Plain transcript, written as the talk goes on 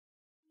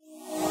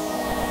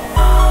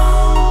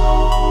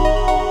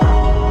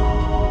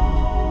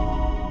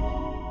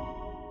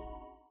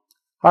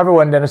Hi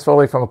everyone, Dennis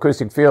Foley from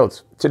Acoustic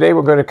Fields. Today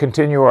we're going to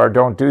continue our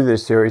Don't Do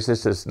This series.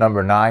 This is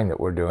number 9 that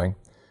we're doing.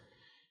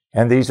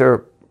 And these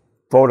are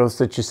photos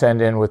that you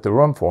send in with the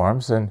room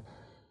forms. And,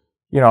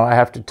 I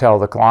have to tell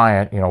the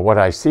client, what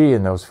I see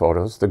in those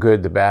photos, the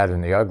good, the bad,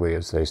 and the ugly,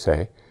 as they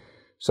say.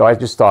 So I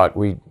just thought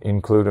we'd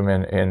include them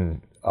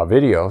in a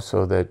video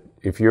so that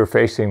if you're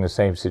facing the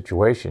same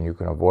situation, you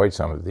can avoid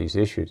some of these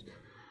issues.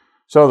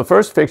 So the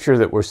first picture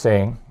that we're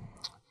seeing,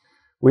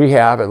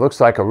 it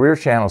looks like a rear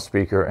channel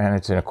speaker, and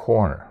it's in a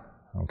corner,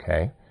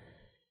 okay?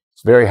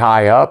 It's very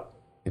high up.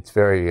 It's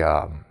very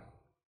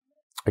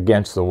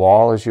against the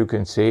wall, as you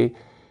can see.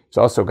 It's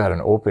also got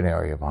an open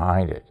area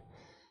behind it.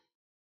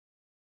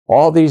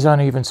 All these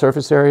uneven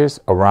surface areas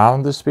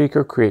around the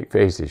speaker create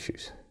phase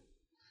issues,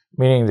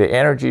 meaning the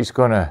energy is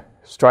going to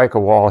strike a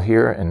wall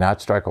here and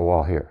not strike a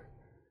wall here.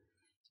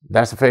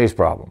 That's a phase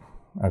problem,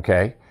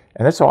 okay?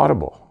 And it's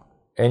audible.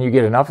 And you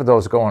get enough of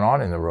those going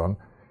on in the room,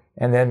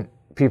 and then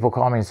people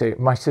call me and say,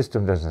 my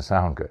system doesn't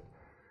sound good.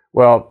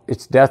 Well,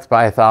 it's death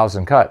by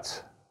 1,000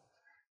 cuts.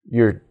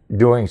 You're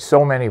doing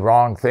so many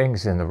wrong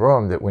things in the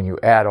room that when you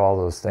add all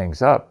those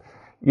things up,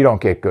 you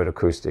don't get good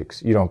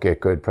acoustics, you don't get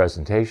good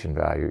presentation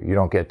value, you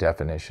don't get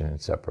definition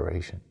and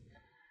separation.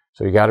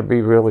 So you got to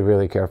be really,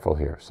 really careful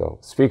here. So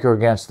speaker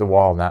against the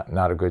wall,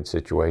 not a good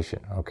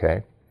situation,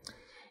 okay?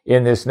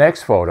 In this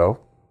next photo,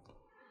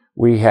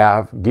 we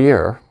have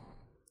gear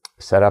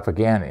set up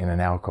again in an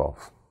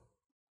alcove.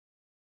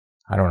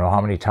 I don't know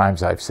how many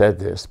times I've said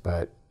this,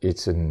 but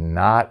it's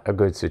not a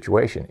good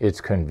situation.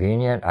 It's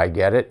convenient, I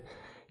get it.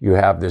 You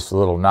have this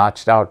little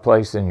notched out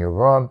place in your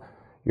room.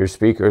 Your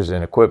speakers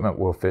and equipment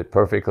will fit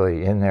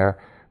perfectly in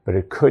there, but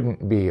it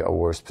couldn't be a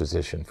worse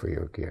position for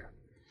your gear.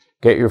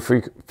 Get your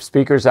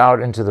speakers out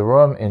into the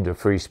room, into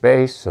free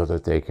space, so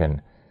that they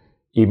can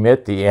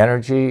emit the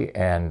energy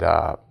and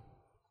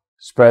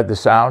spread the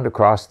sound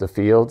across the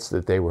fields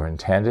that they were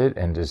intended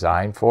and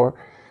designed for.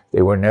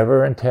 They were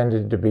never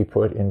intended to be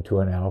put into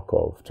an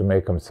alcove to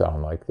make them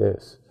sound like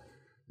this.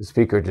 The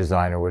speaker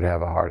designer would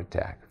have a heart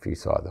attack if he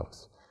saw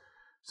those.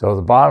 So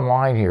the bottom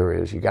line here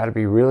is you got to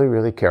be really,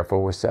 really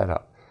careful with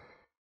setup.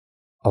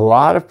 A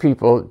lot of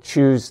people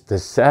choose the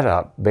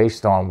setup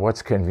based on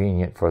what's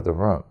convenient for the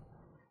room.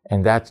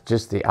 And that's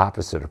just the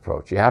opposite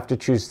approach. You have to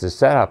choose the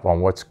setup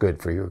on what's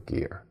good for your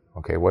gear.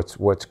 Okay,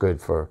 what's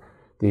good for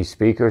these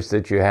speakers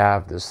that you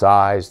have, the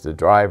size, the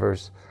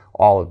drivers,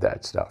 all of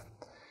that stuff.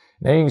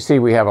 Then you can see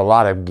we have a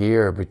lot of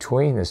gear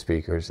between the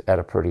speakers at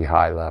a pretty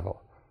high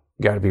level.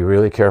 You got to be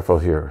really careful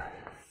here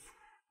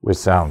with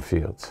sound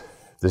fields.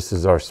 This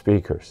is our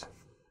speakers.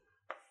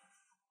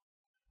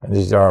 And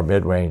these are our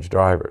mid-range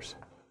drivers.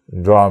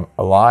 You draw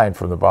a line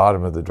from the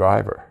bottom of the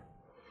driver.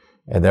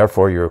 And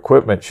therefore your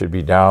equipment should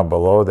be down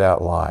below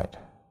that line.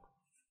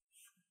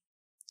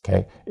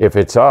 Okay? If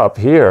it's up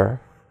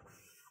here,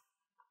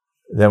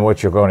 then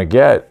what you're going to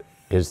get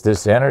is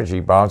this energy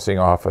bouncing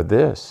off of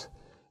this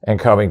and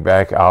coming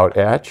back out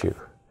at you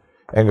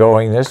and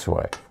going this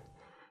way.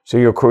 So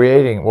you're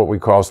creating what we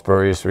call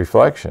spurious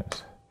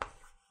reflections.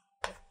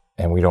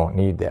 And we don't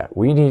need that.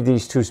 We need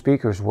these two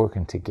speakers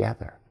working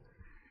together.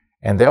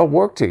 And they'll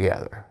work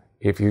together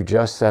if you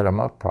just set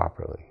them up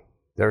properly.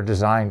 They're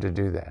designed to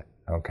do that,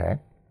 okay?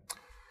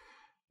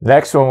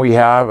 Next one, we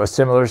have a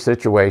similar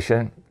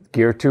situation.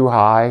 Gear too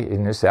high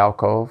in this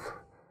alcove.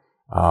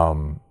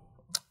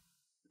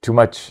 Too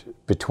much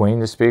between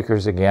the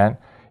speakers again,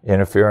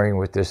 interfering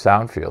with this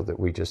sound field that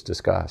we just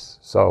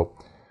discussed. So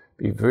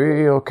be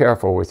real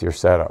careful with your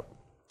setup.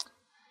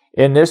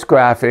 In this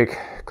graphic,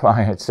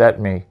 client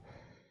sent me,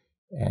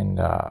 and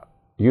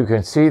you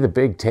can see the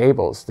big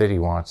tables that he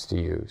wants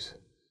to use.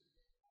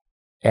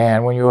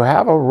 And when you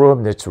have a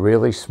room that's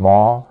really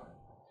small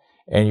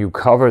and you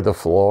cover the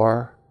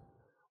floor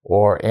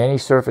or any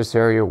surface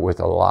area with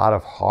a lot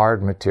of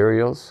hard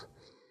materials,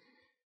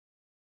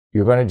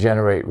 you're going to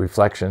generate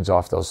reflections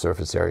off those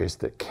surface areas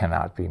that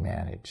cannot be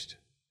managed.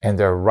 And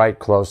they're right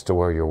close to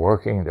where you're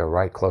working. They're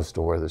right close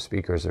to where the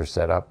speakers are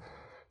set up.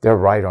 They're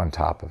right on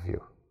top of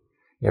you.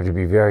 You have to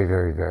be very,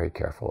 very, very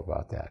careful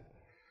about that.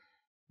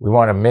 We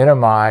want to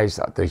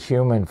minimize the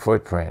human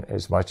footprint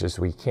as much as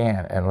we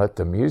can and let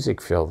the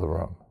music fill the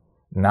room,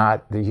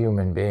 not the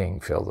human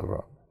being fill the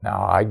room.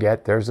 Now, I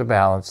get there's a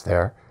balance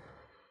there,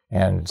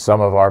 and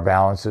some of our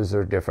balances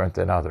are different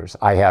than others.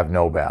 I have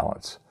no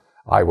balance.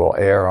 I will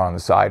err on the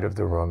side of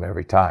the room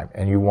every time,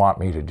 and you want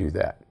me to do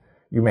that.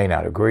 You may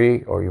not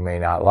agree or you may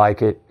not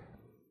like it.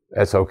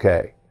 That's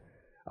okay.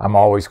 I'm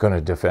always going to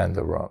defend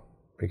the room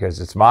because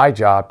it's my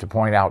job to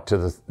point out to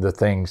the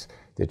things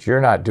that you're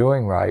not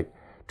doing right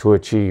to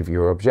achieve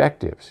your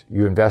objectives.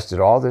 You invested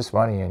all this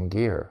money in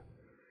gear,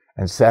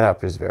 and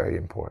setup is very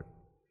important.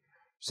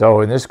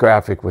 So in this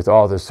graphic with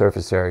all the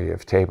surface area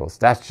of tables,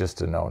 that's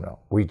just a no-no.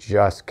 We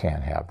just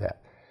can't have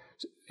that.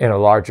 In a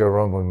larger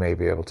room, we may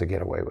be able to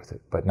get away with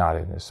it, but not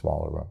in this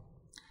smaller room.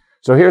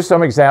 So here's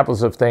some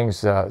examples of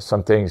things,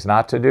 some things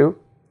not to do,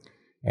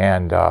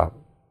 and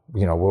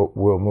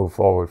we'll move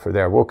forward from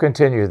there. We'll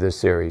continue this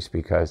series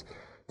because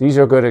these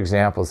are good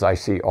examples I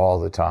see all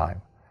the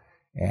time.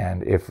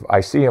 And if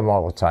I see them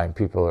all the time,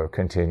 people are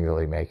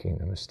continually making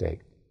the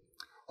mistake.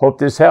 Hope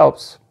this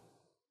helps.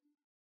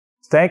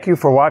 Thank you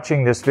for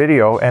watching this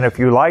video, and if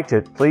you liked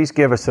it, please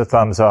give us a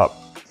thumbs up.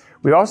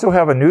 We also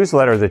have a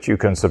newsletter that you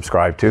can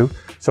subscribe to,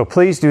 so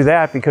please do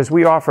that because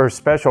we offer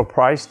special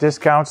price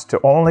discounts to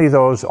only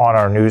those on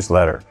our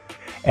newsletter.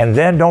 And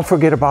then don't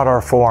forget about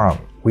our forum.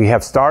 We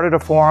have started a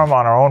forum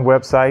on our own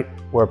website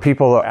where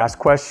people ask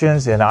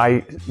questions, and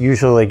I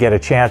usually get a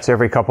chance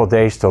every couple of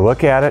days to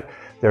look at it.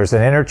 There's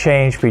an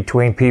interchange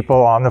between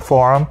people on the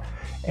forum,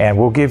 and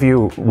we'll give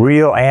you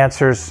real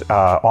answers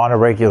on a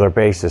regular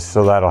basis,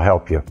 so that'll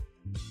help you.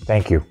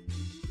 Thank you.